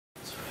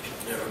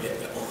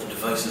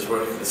devices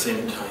working at the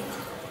same time.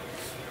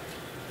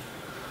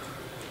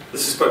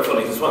 This is quite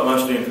funny because what I'm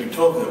actually going to be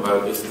talking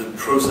about is the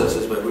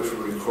processes by which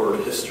we record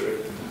history.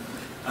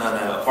 And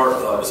a part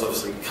of that is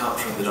obviously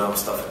capturing the damn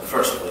stuff in the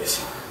first place.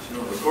 If you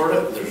don't record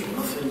it, there's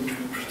nothing to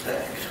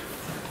protect.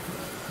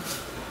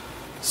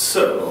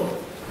 So,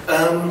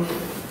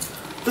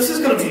 this is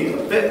going to be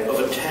a bit of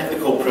a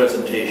technical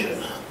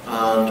presentation.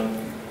 And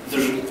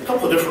there's a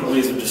couple of different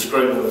ways of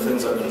describing the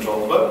things I'm going to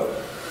talk about.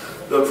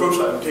 The approach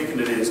that I'm taking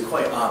today is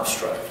quite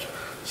abstract.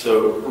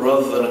 So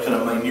rather than a kind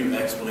of minute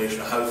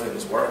explanation of how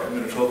things work, I'm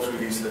going to talk through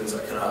these things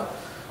at kind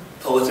of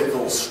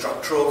political,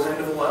 structural kind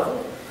of a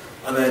level.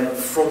 And then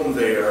from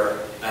there,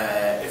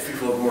 if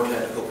people have more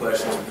technical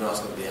questions, we can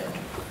ask them at the end.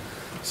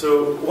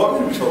 So what I'm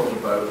going to be talking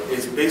about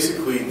is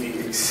basically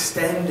the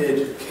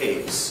extended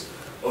case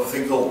of a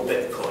thing called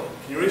Bitcoin.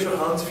 Can you raise your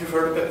hands if you've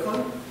heard of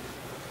Bitcoin?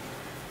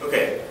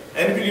 Okay.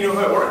 Anybody know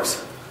how it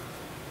works?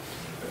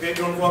 Okay,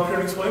 do you want to come up here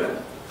and explain it?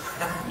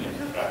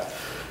 Right.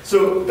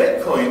 So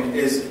Bitcoin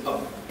is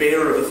a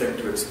bear of a thing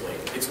to explain.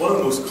 It's one of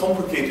the most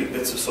complicated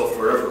bits of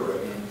software ever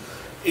written.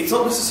 It's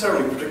not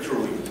necessarily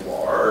particularly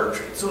large.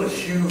 It's not a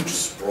huge,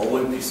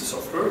 sprawling piece of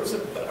software. It's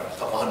about a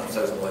couple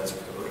 100,000 lines of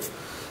code.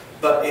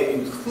 But it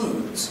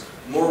includes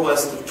more or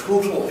less the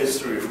total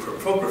history of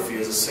cryptography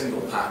as a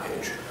single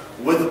package,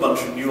 with a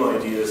bunch of new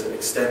ideas that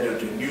extend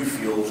into a new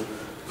field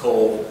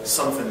called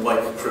something like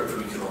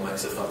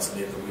cryptoeconomics, if that's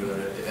the name that we're going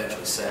to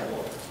eventually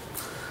settle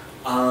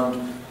on.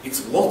 And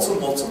it's lots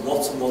and lots and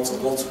lots and lots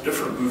and lots of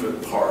different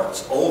moving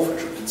parts, all of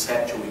which are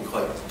conceptually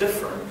quite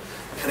different,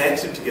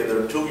 connected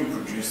together until you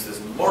produce this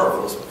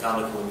marvelous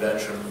mechanical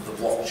invention, the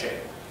blockchain.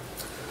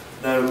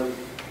 Now,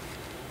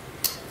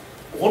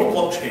 what a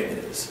blockchain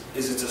is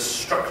it's a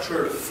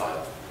structured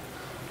file.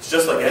 It's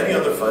just like any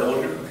other file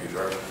on your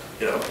computer,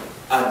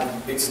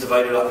 and it's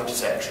divided up into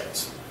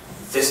sections.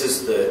 This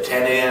is the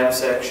 10 a.m.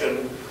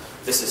 section,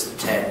 this is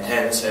the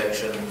 10:10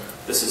 section,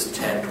 this is the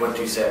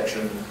 10:20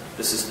 section,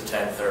 this is the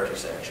 10:30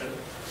 section.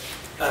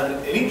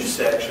 And in each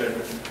section,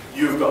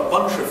 you've got a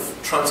bunch of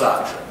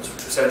transactions,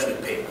 which are essentially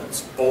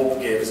payments.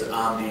 Bob gives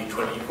Andy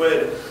 20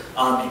 quid,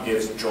 Andy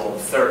gives John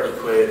 30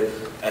 quid,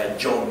 and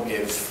John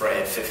gives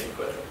Fred 50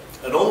 quid.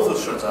 And all of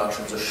those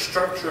transactions are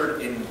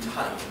structured in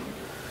time.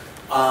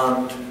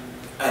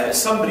 And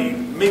somebody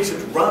makes a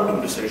random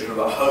decision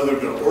about how they're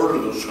going to order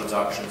those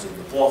transactions in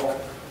the block.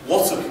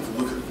 Lots of people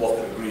look at the block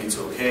and agree it's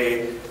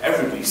okay.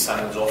 Everybody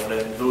signs off on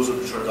it. Those are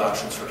the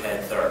transactions for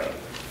 10:30.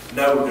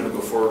 Now we're going to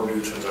go forward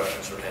and do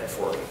transactions for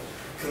 10:40.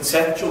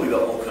 Conceptually,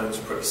 that all sounds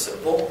pretty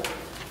simple.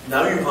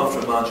 Now you have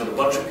to imagine a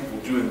bunch of people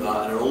doing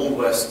that in an Old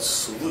West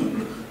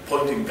saloon,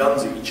 pointing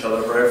guns at each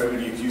other where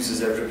everybody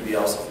accuses everybody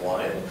else of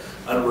lying.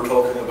 And we're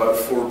talking about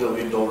 $4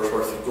 billion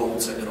worth of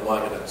gold sitting in a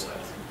wagon outside.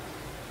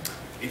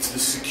 It's the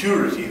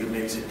security that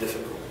makes it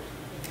difficult.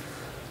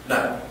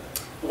 Now,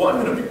 what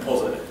I'm going to be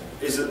positing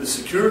is that the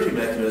security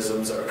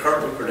mechanisms that are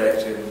currently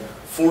protecting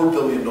 $4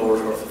 billion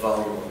worth of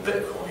value on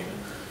Bitcoin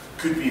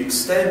could be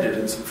extended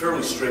in some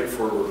fairly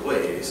straightforward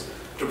ways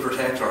to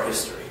protect our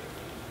history.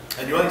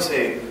 And you might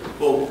say,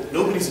 well,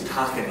 nobody's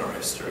attacking our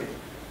history.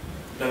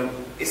 Now,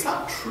 is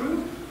that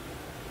true?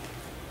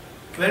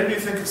 Can anybody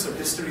think of some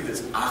history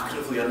that's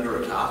actively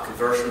under attack, a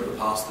version of the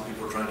past that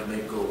people are trying to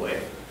make go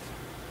away?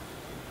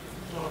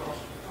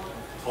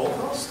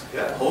 Holocaust?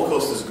 Yeah,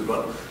 Holocaust is a good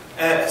one.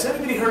 Has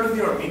anybody heard of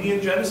the Armenian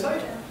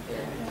genocide?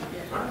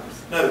 Right.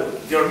 Now,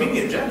 the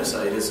Armenian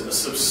genocide is a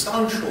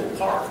substantial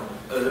part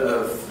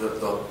of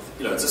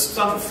it's a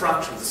substantial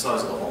fraction of the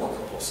size of the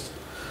Holocaust.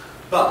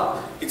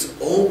 But it's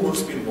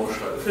almost been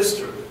washed out of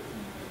history,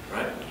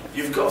 right?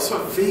 You've got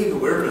sort of vague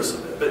awareness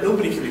of it, but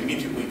nobody can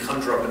immediately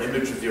conjure up an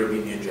image of the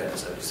Armenian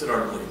genocide. You said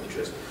aren't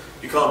images.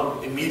 You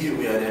can't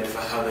immediately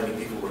identify how many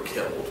people were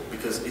killed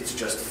because it's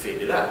just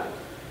faded out.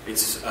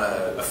 It's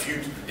a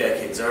few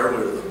decades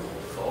earlier than the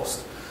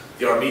Holocaust.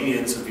 The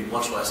Armenians have been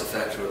much less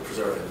effective at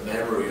preserving the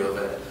memory of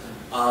it,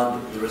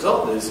 and the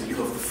result is that you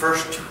have the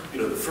first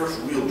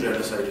real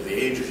genocide of the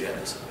age of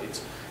genocides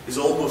is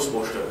almost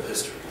washed out of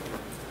history.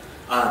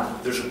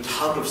 And there's a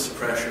ton of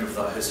suppression of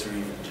that history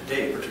even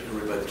today,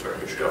 particularly by the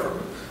Turkish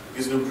government,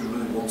 because nobody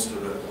really wants to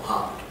know what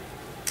happened.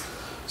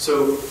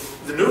 So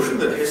the notion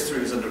that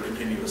history is under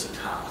continuous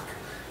attack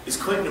is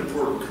quite an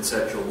important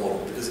conceptual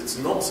model because it's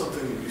not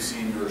something that you see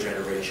in your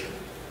generation.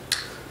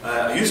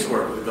 I used to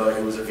work with a guy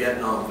who was a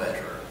Vietnam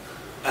veteran,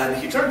 and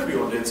he turned to me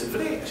one day and said,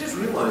 Vinay, I just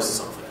realised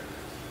something.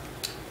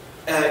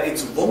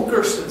 It's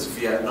longer since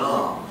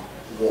Vietnam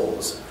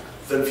was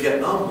than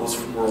Vietnam was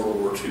from World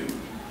War II.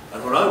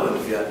 And when I went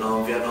to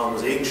Vietnam, Vietnam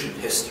was ancient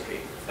history.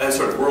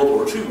 World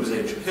War II was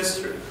ancient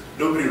history.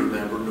 Nobody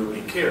remembered,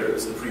 nobody cared. It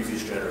was the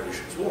previous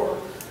generation's war.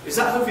 Is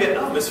that how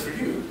Vietnam is for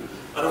you?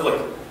 And I'm like,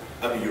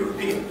 I'm a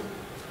European,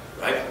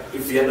 right?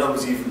 If Vietnam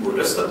was even more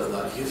distant than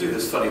that, he gives me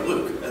this funny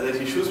look, and then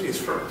he shows me his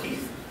front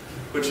teeth,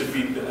 which had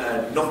been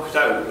knocked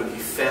out when he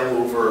fell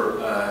over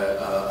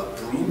a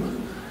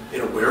broom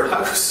in a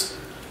warehouse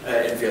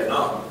in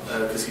Vietnam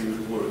because he was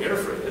wearing air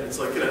freight. And it's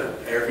like,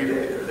 every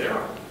day there they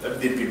are. I mean,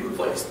 they'd been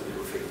replaced, but they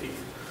were fake teeth.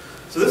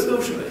 So this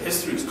notion that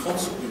history is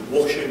constantly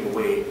washing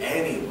away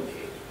anyway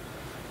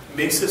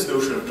makes this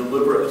notion of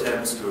deliberate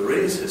attempts to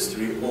erase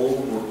history all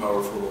the more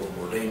powerful, all the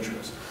more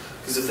dangerous.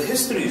 Because if the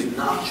history is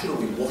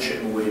naturally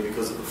washing away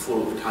because of the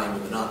flow of time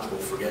and the natural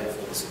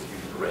forgetfulness of the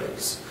human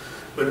race,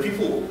 when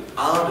people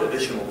add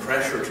additional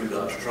pressure to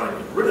that to try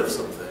and get rid of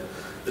something,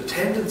 the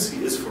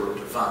tendency is for it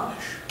to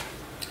vanish.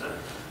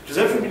 Does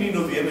everybody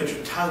know the image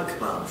of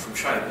Tank Man from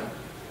China?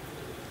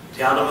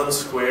 Tiananmen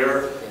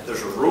Square,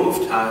 there's a row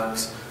of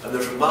tanks, and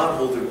there's a man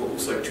holding what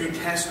looks like 2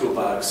 Tesco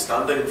bags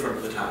standing in front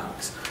of the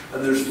tanks.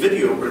 And there's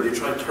video where they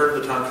try and turn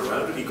the tank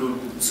around and he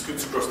goes and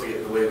scoots across to get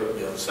in the way of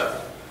the other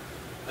side.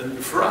 And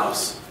for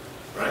us,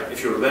 right,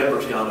 if you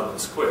remember Tiananmen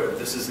Square,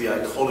 this is the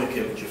iconic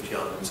image of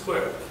Tiananmen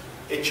Square.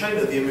 In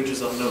China, the image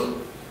is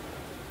unknown.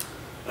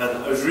 And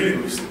I was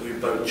reading recently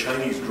about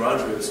Chinese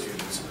graduate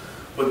students,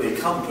 when they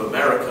come to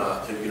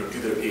America to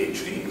do their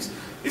PhDs,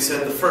 they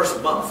spend the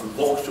first month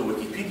locked to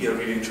Wikipedia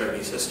reading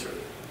Chinese history.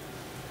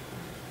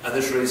 And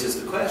this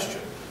raises the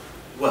question,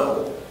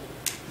 well,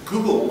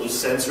 Google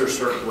censors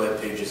certain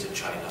web pages in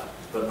China,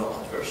 but not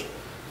others.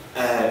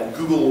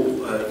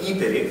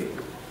 eBay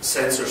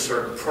censors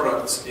certain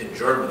products in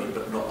Germany,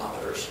 but not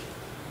others.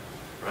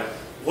 Right?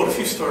 What if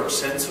you start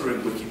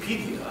censoring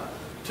Wikipedia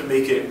to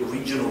make it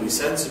regionally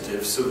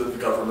sensitive so that the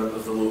government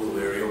of the local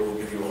area will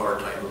give you a hard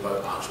time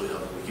about actually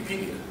having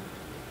Wikipedia?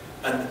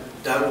 And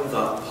down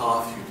that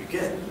path you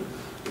begin,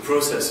 the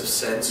process of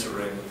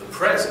censoring the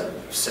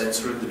present,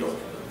 censoring the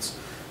documents,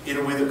 in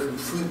a way that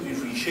completely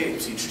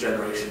reshapes each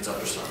generation's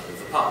understanding of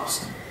the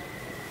past.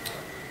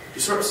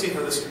 You sort of see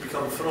how this could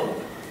become a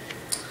phenomenon.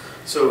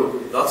 So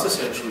that's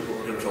essentially what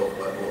we're going to talk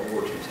about in a lot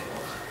more detail.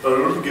 But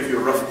I want to give you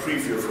a rough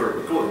preview of where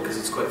we're going, because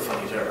it's quite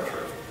funny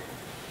territory.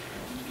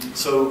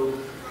 So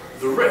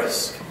the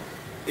risk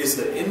is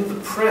that in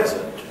the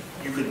present,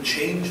 you can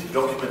change the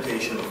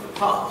documentation of the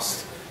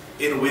past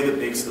in a way that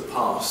makes the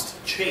past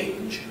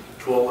change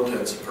to all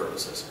intents and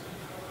purposes.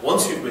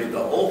 Once you've made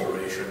that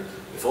alteration,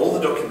 if all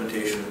the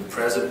documentation in the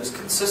present is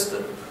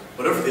consistent,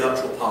 whatever the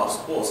actual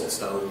past was,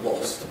 it's now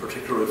lost,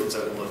 particularly if it's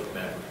out of living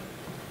memory.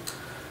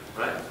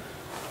 Right?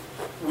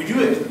 We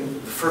do it in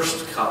the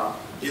first cut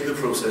in the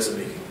process of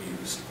making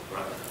news.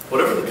 Right?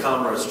 Whatever the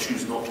cameras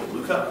choose not to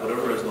look at,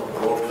 whatever is not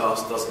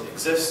broadcast doesn't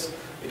exist,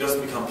 it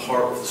doesn't become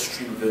part of the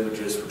stream of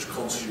images which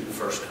constitute the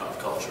first cut of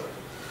culture.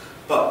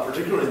 But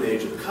particularly in the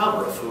age of the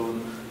camera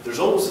phone, there's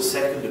always a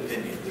second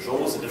opinion, there's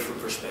always a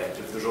different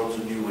perspective, there's always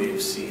a new way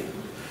of seeing.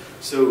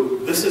 So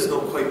this is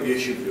not quite the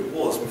issue that it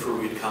was before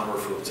we had camera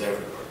phones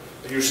everywhere.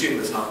 And you're seeing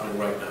this happening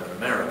right now in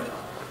America,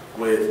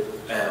 with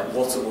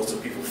lots and lots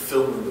of people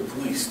filming the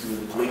police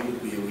doing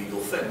blatantly illegal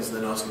things and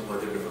then asking why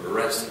they're never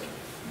arrested.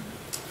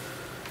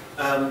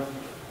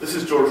 This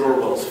is George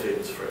Orwell's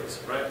famous phrase,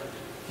 right?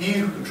 He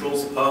who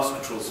controls the past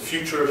controls the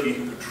future, he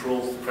who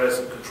controls the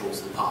present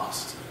controls the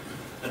past.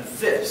 And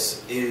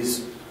this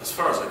is, as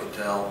far as I can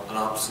tell, an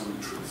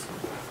absolute truth.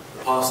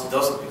 The past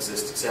doesn't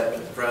exist except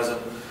in the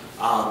present.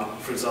 And,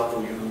 for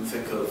example, you can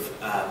think of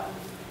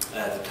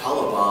the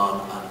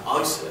Taliban and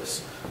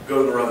ISIS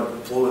going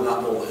around blowing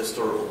up all the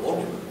historical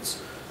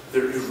monuments.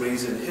 They're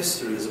erasing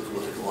history as a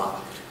political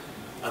act.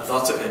 And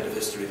that's a kind of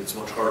history that's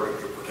much harder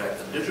to protect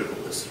than digital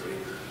history,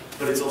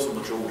 but it's also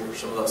much older.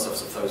 Some of that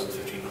stuff's 1,000,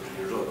 1,500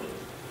 years old.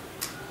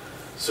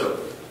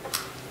 So,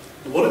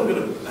 what I'm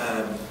going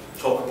to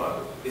talk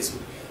about is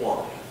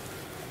why.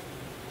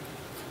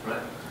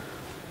 Right?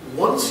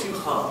 Once you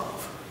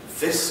have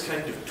this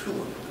kind of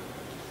tooling,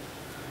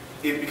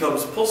 it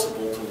becomes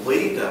possible to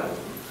lay down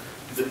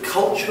the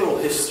cultural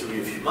history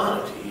of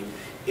humanity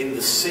in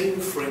the same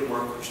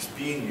framework which is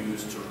being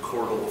used to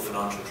record all the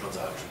financial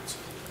transactions.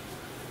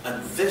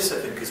 And this, I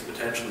think, is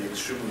potentially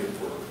extremely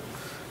important.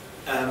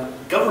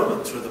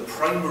 Governments are the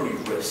primary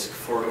risk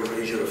for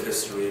erasure of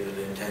history in an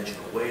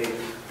intentional way,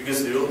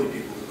 because they're the only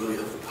people who really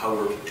have the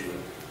power to do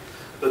it.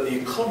 But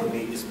the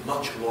economy is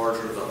much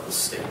larger than the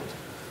state.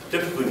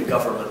 Typically, the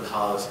government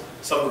has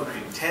somewhere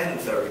between 10 and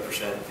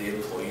 30% of the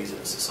employees in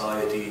a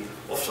society,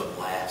 often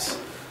less.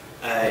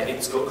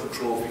 It's got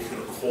control of between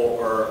a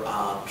quarter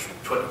and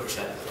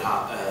 20%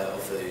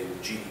 of the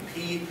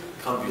GDP,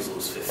 can be as low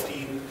as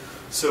 15.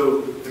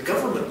 So the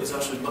government is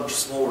actually much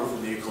smaller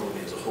than the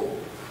economy as a whole.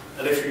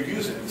 And if you're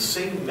using the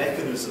same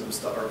mechanisms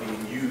that are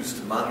being used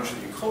to manage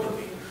the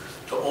economy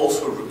to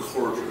also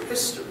record your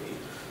history,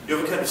 you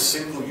have a kind of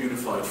single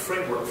unified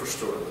framework for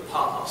storing the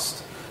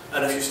past.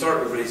 And if you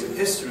start erasing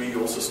history,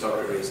 you also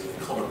start erasing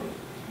the economy.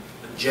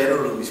 And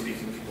generally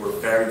speaking, people are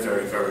very,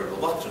 very, very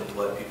reluctant to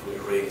let people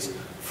erase,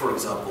 for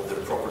example,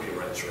 their property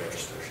rights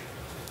registers.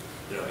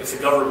 You know, if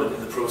the government,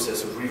 in the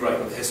process of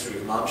rewriting the history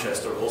of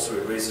Manchester, also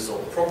erases all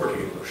the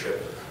property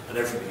ownership and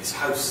everybody's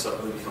house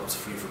suddenly becomes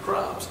free for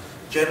grabs,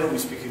 generally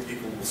speaking,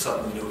 people will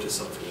suddenly notice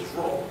something is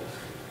wrong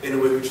in a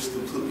way which is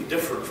completely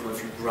different from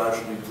if you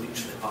gradually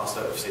bleach the past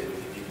out of, say,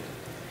 Wikipedia.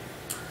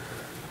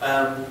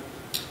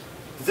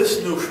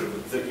 This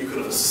notion that you could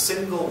have a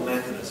single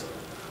mechanism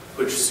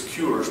which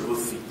secures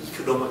both the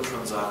economic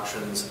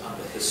transactions and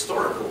the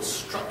historical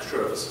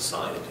structure of a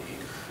society,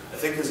 I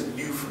think is a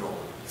new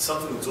phenomenon. It's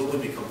something that's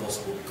only become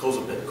possible because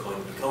of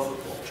Bitcoin, because of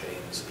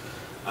blockchains.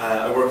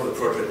 I work with a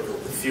project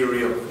called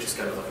Ethereum, which is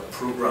kind of like a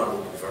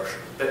programmable version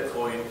of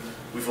Bitcoin.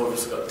 We've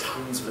obviously got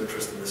tons of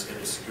interest in this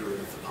kind of security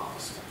of the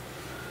past.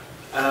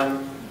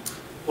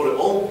 What it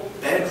all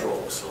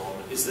bedrocks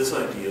on is this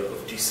idea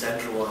of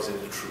decentralizing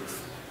the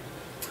truth.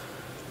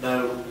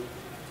 Now,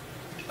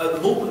 at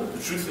the moment,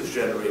 the truth is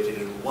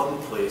generated in one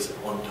place at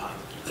one time,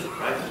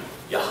 right?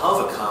 You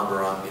have a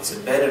camera, it's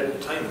embedded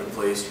in time and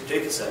place, you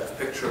take a set of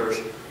pictures,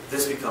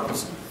 this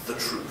becomes the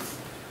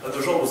truth. And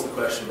there's always the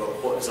question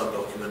about what is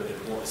undocumented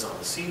and what is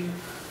unseen,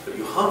 but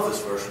you have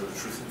this version of the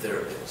truth and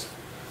there it is.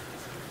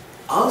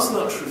 As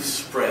that truth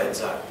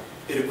spreads out,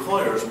 it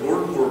acquires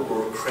more and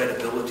more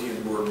credibility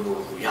and more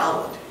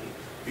reality,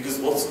 because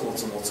lots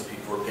and lots of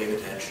people are paying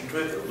attention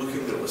to it, they're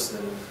looking, they're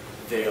listening,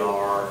 they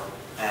are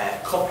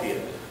copying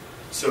it.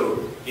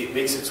 So it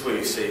makes its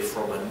way, say,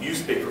 from a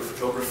newspaper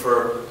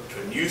photographer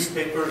to a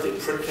newspaper, they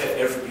print it,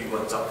 everybody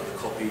winds up with a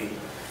copy.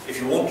 If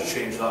you want to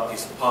change that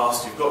piece of the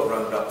past, you've got to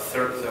round up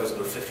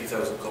 30,000 or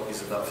 50,000 copies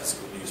of that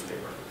physical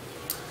newspaper.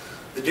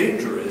 The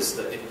danger is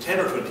that in 10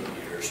 or 20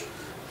 years,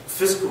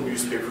 physical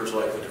newspapers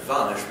are likely to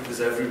vanish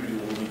because everybody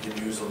will need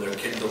to use on their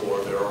Kindle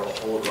or their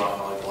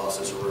holograph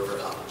eyeglasses or whatever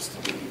it happens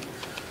to be.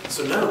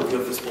 So now we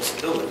have this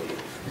possibility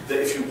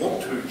that if you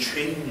want to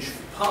change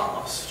the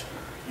past,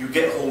 you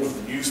get hold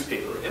of the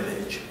newspaper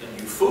image and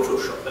you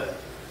Photoshop it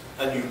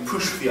and you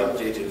push the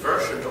updated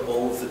version to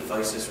all of the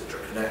devices which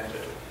are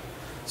connected.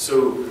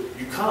 So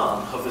you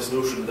can have this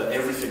notion that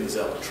everything is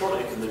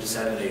electronic and the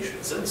dissemination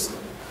is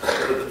instant,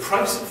 but the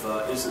price of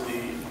that is that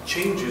the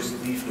changes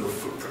leave no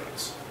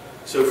footprints.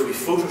 So if we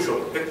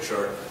Photoshop a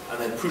picture and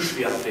then push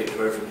the update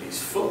to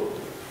everybody's phone,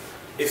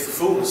 if the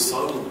phone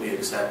silently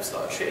accepts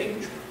that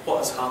change, what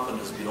has happened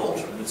has been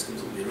altered and it's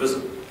completely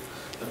invisible.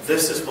 And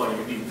this is why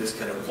you need this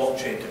kind of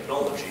blockchain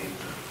technology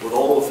with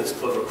all of this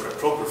clever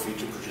cryptography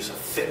to produce a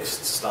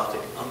fixed,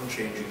 static,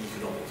 unchanging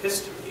economic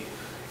history.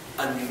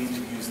 And you need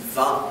to use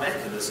that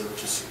mechanism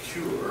to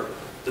secure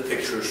the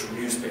pictures from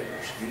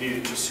newspapers. You need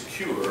it to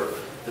secure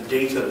the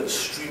data that's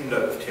streamed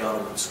out of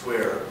Tiananmen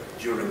Square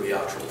during the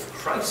actual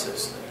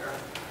crisis there,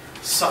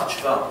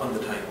 such that when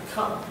the time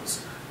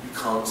comes, you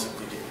can't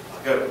simply take it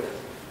back out.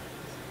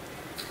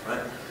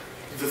 Right?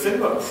 The thing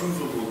about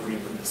provable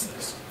agreement is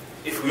this.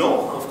 If we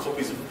all have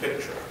copies of a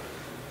picture,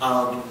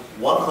 and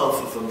one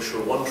half of them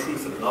show one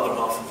truth and another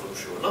half of them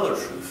show another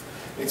truth,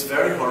 it's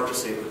very hard to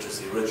say which is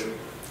the original.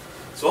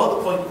 So at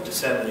the point of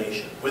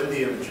dissemination, when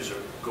the images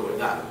are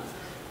going out,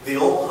 they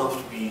all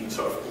have to be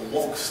sort of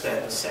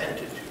lockstep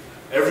assented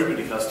to.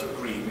 Everybody has to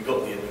agree, we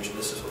got the image and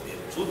this is what the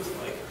image looks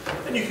like.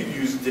 And you can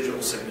use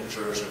digital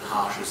signatures and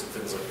hashes and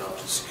things like that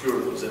to secure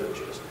those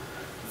images.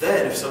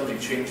 Then if somebody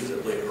changes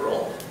it later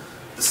on,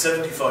 the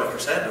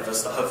 75% of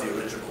us that have the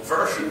original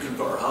version can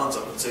put our hands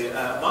up and say,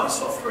 my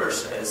software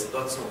says that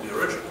that's not the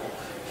original,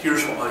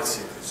 here's what I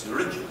think is the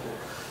original.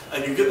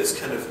 And you get this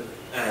kind of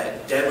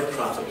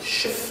democratic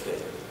shifting,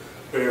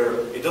 where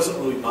it doesn't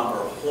really matter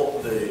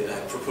what the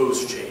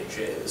proposed change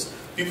is,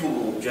 people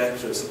will object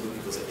to it simply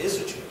because it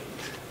is a change.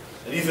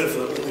 And even if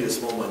only a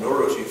small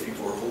minority of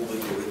people are holding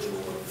the original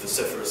and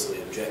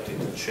vociferously objecting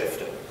to the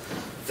shifting,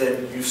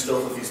 then you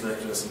still have these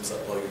mechanisms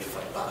that allow you to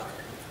fight back.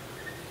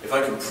 If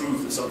I can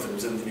prove that something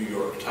was in the New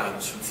York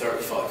Times from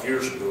 35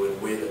 years ago in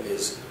a way that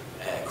is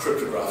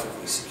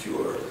cryptographically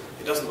secure,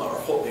 it doesn't matter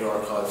what the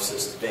archive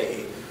says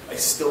today, I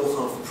still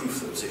have proof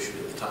that was issued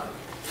at the time.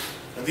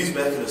 And these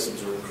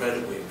mechanisms are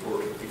incredibly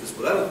important because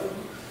without them,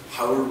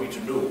 how are we to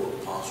know what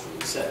the past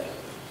really said?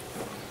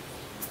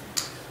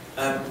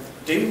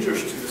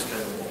 Dangers to this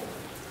kind of model.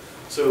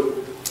 So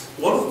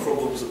one of the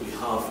problems that we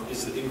have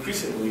is that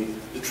increasingly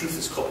the truth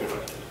is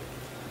copyrighted.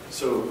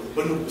 So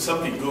when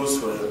somebody goes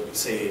to,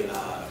 say,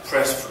 a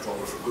press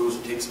photographer goes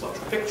and takes a bunch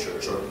of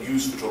pictures, or a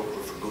news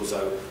photographer goes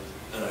out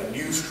and a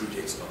news crew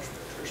takes a bunch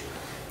of pictures,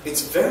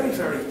 it's very,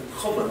 very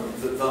common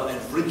that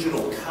that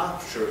original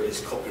capture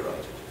is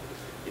copyrighted.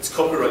 It's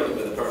copyrighted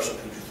by the person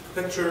who took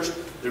the pictures,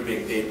 they're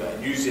being paid by a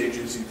news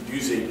agency, the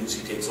news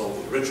agency takes all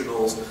the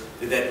originals,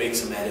 they then make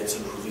some edits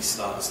and release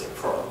that as their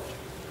product.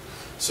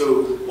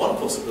 So one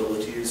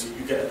possibility is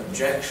you get an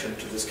objection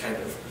to this kind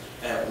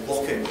of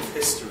locking of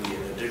history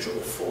in a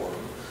digital form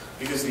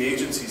because the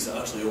agencies that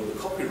actually own the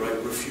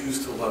copyright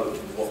refuse to allow it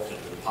to be locked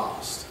into the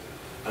past.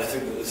 And I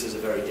think that this is a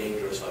very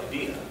dangerous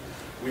idea.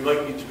 We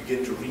might need to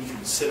begin to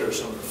reconsider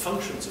some of the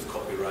functions of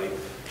copyright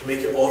to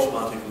make it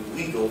automatically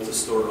legal to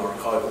store an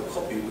archival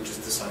copy which is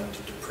designed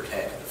to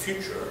protect the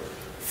future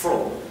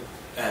from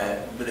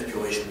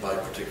manipulation by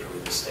particularly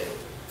the state.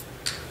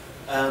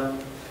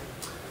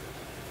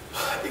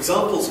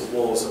 Examples of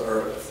laws that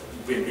are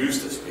being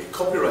used this way.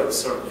 Copyright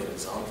is certainly an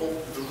example.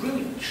 The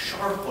really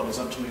sharp one is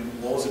actually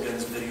laws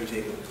against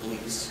videotaping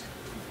police.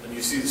 And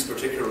you see this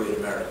particularly in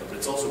America, but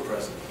it's also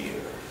present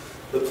here.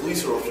 The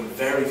police are often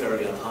very,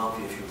 very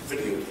unhappy if you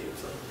videotape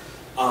them.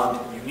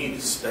 And you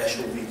need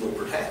special legal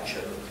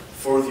protection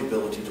for the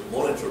ability to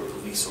monitor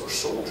police or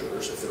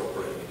soldiers if they're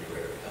operating in your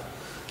area.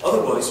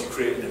 Otherwise, you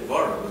create an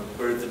environment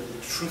where the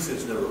truth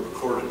is never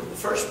recorded in the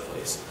first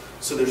place,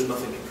 so there's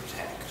nothing to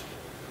protect.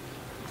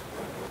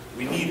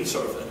 We need a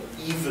sort of an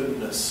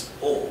evenness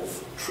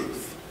of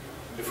truth.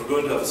 If we're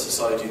going to have a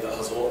society that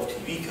has a lot of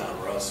TV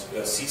cameras,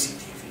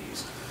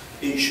 CCTVs,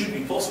 it should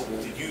be possible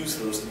to use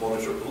those to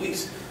monitor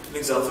police in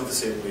exactly the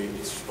same way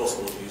it's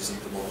possible to use them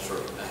to monitor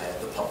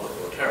the public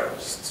or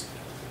terrorists.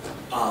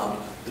 And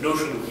the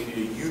notion that we need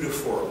a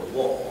uniform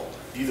law,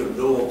 either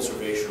no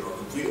observation or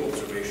complete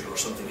observation or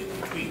something in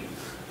between,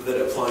 but that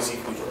it applies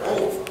equally to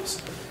all of us,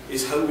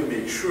 is how we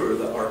make sure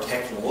that our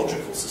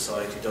technological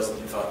society doesn't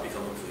in fact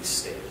become a police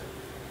state.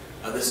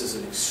 And this is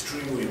an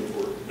extremely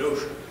important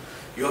notion.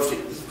 You have to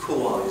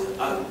equalize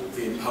out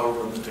the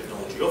empowerment that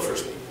technology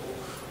offers people,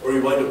 or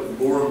you wind up with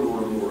more and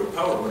more and more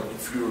empowerment in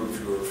fewer and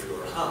fewer and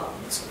fewer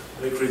hands,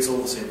 and it creates all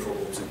the same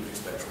problems that you'd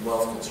expect from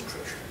wealth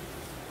concentration.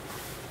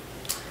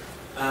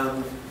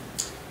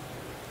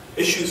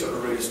 Issues that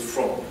are raised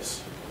from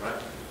this, right?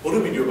 What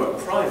do we do about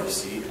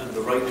privacy and the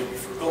right to be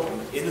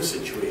forgotten in a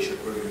situation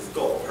where you've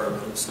got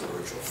permanent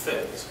storage of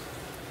things?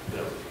 You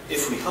know,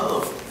 if we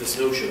have this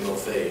notion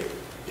of a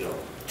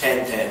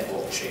 10-10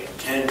 blockchain,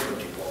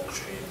 10-20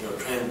 blockchain,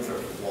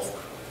 10-30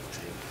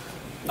 blockchain,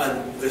 and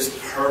this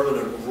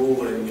permanent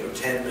rolling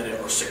 10-minute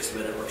or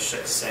 6-minute or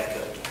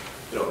 6-second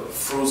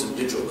frozen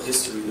digital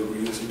history that we're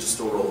using to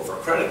store all of our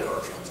credit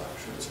card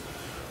transactions,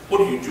 what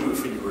do you do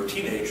if when you were a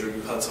teenager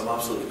you had some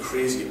absolutely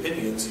crazy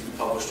opinions that you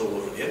published all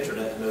over the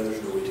internet and now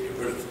there's no way to get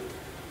rid of them?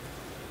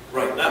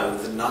 Right now,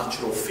 the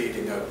natural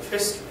fading out of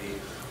history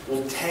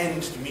will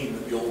tend to mean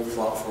that the old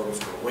platforms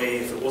go away.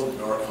 If it wasn't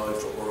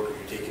archived or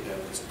you take it down,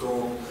 it's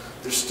gone.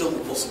 There's still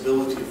the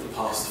possibility of the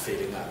past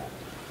fading out.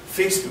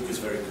 Facebook is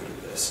very good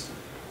at this,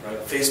 right?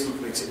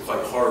 Facebook makes it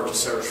quite hard to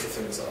search for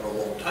things that are a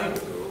long time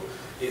ago.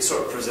 It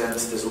sort of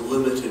presents this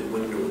limited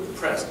window in the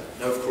present.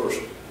 Now, of course,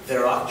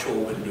 their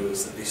actual window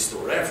is that they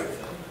store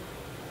everything,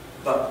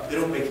 but they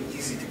don't make it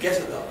easy to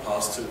get at that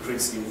past, so it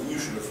creates the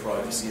illusion of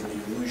privacy and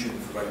the illusion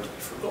of the right to be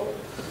forgotten.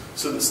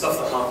 So the stuff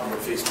that happened on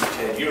Facebook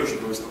 10 years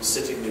ago is not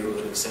sitting there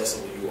with an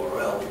accessible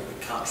URL you can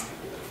catch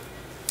people with.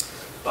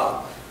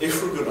 But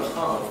if we're going to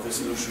have this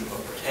notion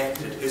of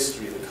protected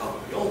history that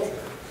can't be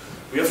altered,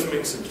 we have to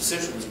make some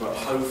decisions about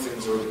how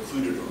things are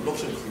included or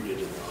not included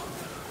in that,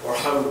 or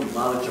how we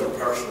manage our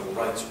personal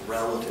rights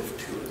relative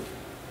to it.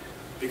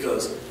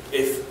 Because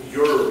if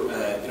your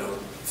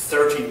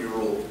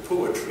 13-year-old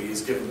poetry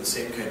is given the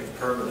same kind of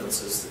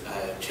permanence as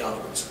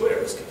Tiananmen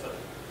Square is given,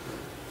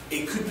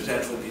 it could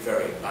potentially be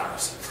very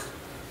embarrassing.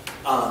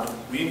 And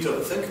we need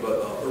to think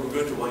about that, or we're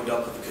going to wind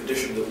up with the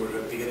condition that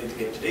we're beginning to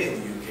get today in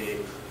the UK,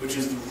 which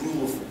is the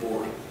rule of the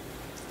boring,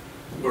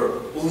 where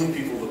only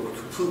people that were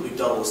completely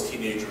dull as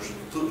teenagers and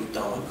completely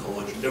dull in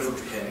college, never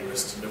took any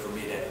risks and never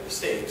made any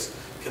mistakes,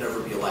 can ever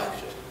be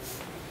elected.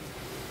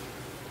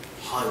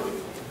 Highly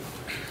problematic.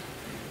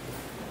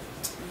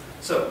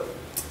 So,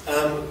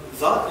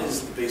 that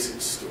is the basic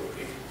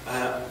story.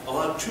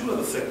 I'll add two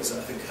other things that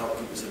I think help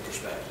keep this in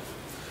perspective.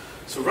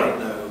 So right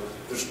now,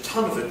 there's a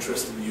ton of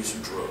interest in the use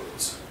of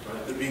drones.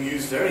 Right? They're being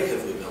used very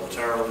heavily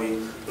militarily,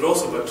 but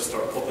also about to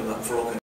start popping up for all kinds